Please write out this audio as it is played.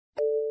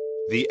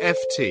The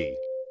FT.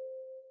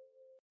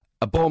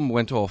 A bomb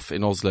went off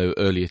in Oslo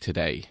earlier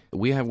today.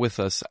 We have with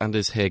us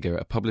Anders Heger,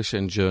 a publisher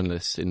and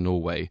journalist in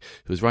Norway,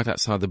 who was right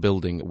outside the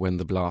building when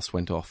the blast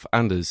went off.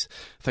 Anders,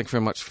 thank you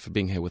very much for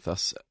being here with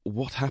us.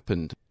 What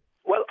happened?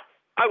 Well,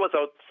 I was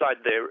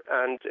outside there,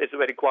 and it's a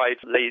very quiet,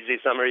 lazy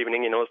summer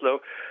evening in Oslo,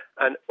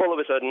 and all of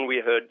a sudden we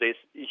heard this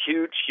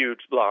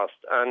huge blast,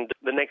 and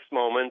the next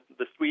moment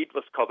the street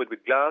was covered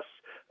with glass.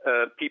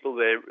 People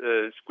were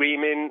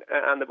screaming,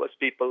 and there was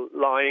people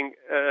lying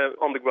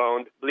on the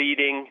ground,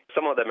 bleeding,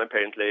 some of them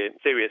apparently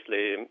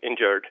seriously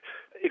injured.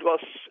 It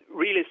was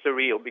really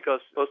surreal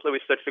because Oslo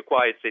is such a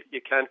quiet city. You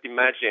can't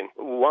imagine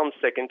 1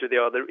 second to the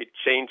other it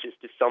changes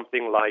to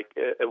something like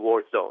a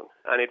war zone.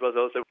 And it was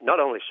also not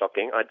only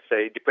shocking, I'd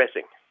say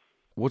depressing.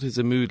 What is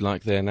the mood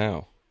like there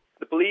now?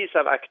 The police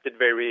have acted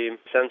very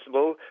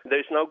sensible.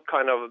 There's no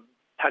kind of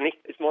panic.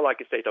 It's more like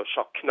a state of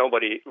shock.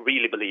 Nobody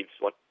really believes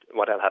what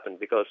had happened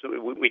because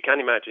we can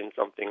imagine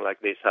something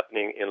like this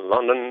happening in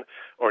London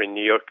or in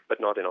New York,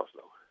 but not in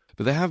Oslo.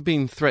 But there have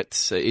been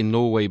threats in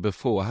Norway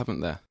before,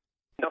 haven't there?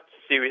 Not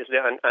seriously,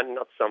 and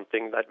not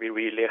something that we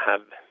really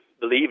have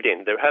believed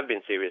in. There have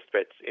been serious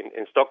threats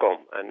in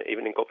Stockholm and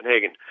even in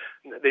Copenhagen.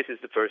 This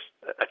is the first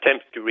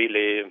attempt to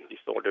really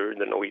disorder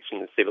the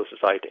Norwegian civil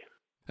society.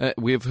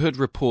 We have heard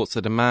reports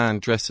that a man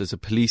dressed as a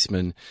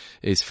policeman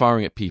is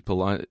firing at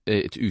people at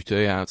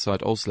Utøya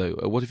outside Oslo.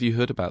 What have you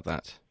heard about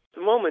that? At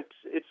the moment,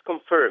 it's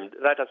confirmed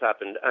that has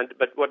happened.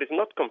 But what is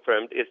not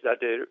confirmed is that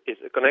there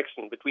is a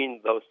connection between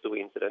those two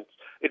incidents.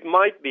 It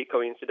might be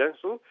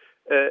coincidental,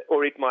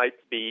 or it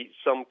might be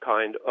some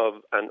kind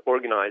of an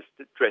organized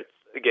threat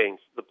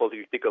against the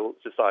political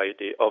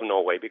society of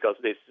Norway, because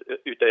this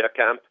Utøya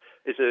camp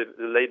is a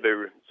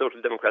Labour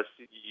Social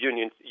Democratic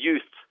Union's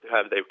used to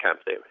have their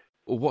camp there.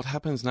 What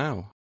happens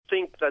now? I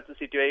think that the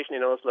situation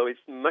in Oslo is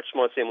much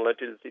more similar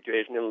to the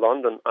situation in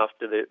London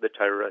after the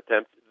terror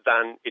attempt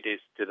than it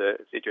is to the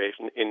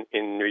situation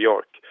in New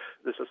York.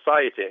 The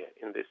society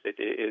in this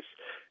city it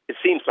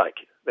seems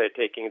like they're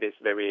taking this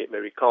very,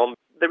 very calm.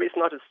 There is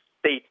not a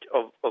state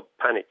of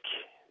panic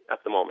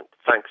at the moment,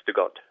 thanks to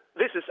God.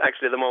 This is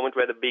actually the moment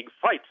where the big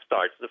fight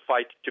starts, the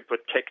fight to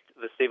protect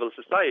the civil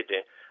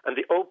society and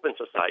the open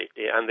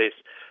society and this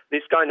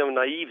kind of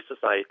naive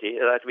society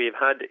that we've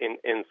had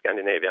in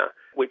Scandinavia,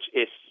 which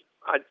is,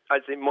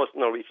 I'd say most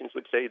Norwegians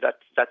would say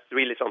that that's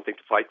really something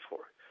to fight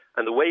for.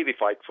 And the way we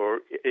fight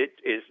for it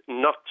is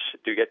not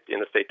to get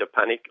in a state of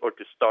panic or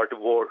to start a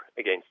war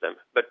against them,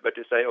 but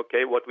to say,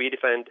 okay, what we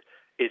defend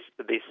is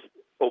this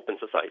open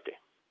society,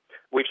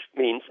 which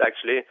means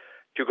actually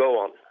to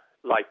go on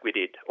like we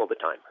did all the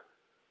time.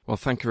 Well,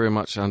 thank you very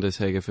much, Anders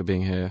Heger, for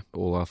being here.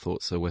 All our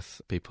thoughts are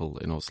with people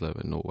in Oslo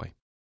and Norway.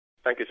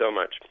 Thank you so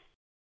much.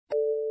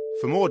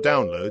 For more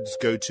downloads,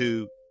 go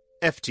to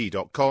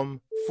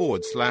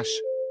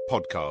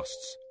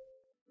ft.com/podcasts.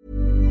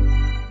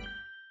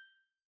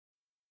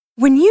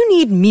 When you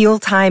need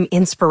mealtime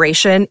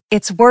inspiration,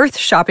 it's worth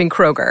shopping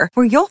Kroger,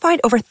 where you'll find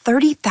over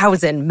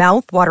 30,000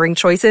 mouth-watering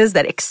choices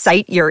that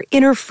excite your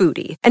inner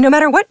foodie. And no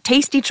matter what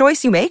tasty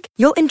choice you make,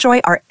 you'll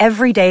enjoy our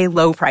everyday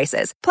low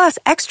prices, plus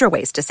extra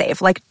ways to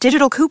save, like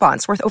digital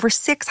coupons worth over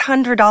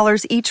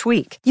 $600 each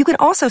week. You can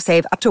also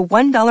save up to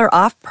 $1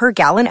 off per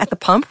gallon at the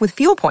pump with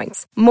fuel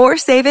points. More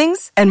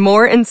savings and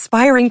more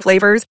inspiring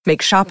flavors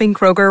make shopping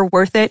Kroger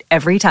worth it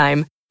every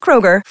time.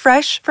 Kroger,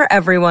 fresh for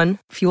everyone.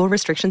 Fuel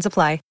restrictions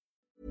apply.